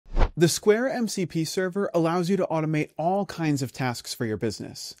The Square MCP server allows you to automate all kinds of tasks for your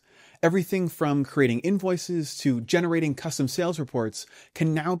business. Everything from creating invoices to generating custom sales reports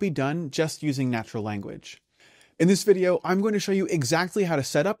can now be done just using natural language. In this video, I'm going to show you exactly how to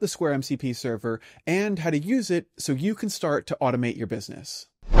set up the Square MCP server and how to use it so you can start to automate your business.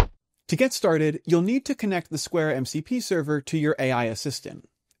 To get started, you'll need to connect the Square MCP server to your AI assistant.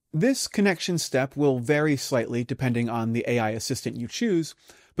 This connection step will vary slightly depending on the AI assistant you choose,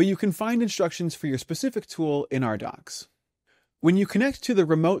 but you can find instructions for your specific tool in our docs. When you connect to the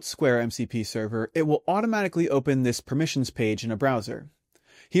remote Square MCP server, it will automatically open this permissions page in a browser.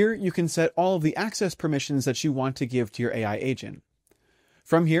 Here, you can set all of the access permissions that you want to give to your AI agent.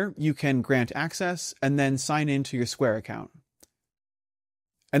 From here, you can grant access and then sign in to your Square account.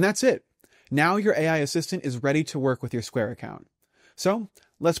 And that's it. Now your AI assistant is ready to work with your Square account. So,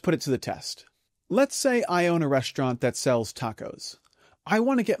 let's put it to the test. Let's say I own a restaurant that sells tacos. I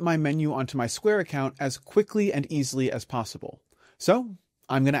want to get my menu onto my Square account as quickly and easily as possible. So,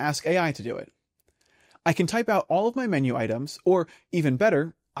 I'm going to ask AI to do it. I can type out all of my menu items, or even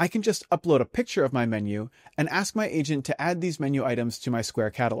better, I can just upload a picture of my menu and ask my agent to add these menu items to my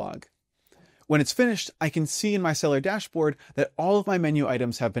Square catalog. When it's finished, I can see in my seller dashboard that all of my menu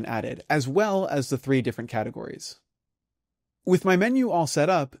items have been added, as well as the 3 different categories. With my menu all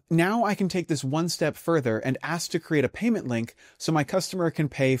set up, now I can take this one step further and ask to create a payment link so my customer can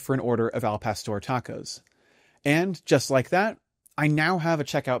pay for an order of Al Pastor tacos. And just like that, I now have a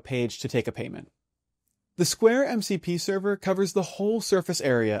checkout page to take a payment. The Square MCP server covers the whole surface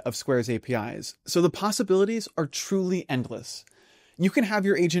area of Square's APIs, so the possibilities are truly endless. You can have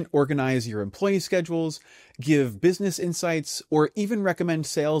your agent organize your employee schedules, give business insights, or even recommend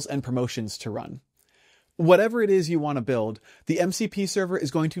sales and promotions to run. Whatever it is you want to build, the MCP server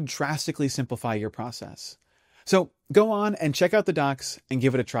is going to drastically simplify your process. So go on and check out the docs and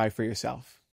give it a try for yourself.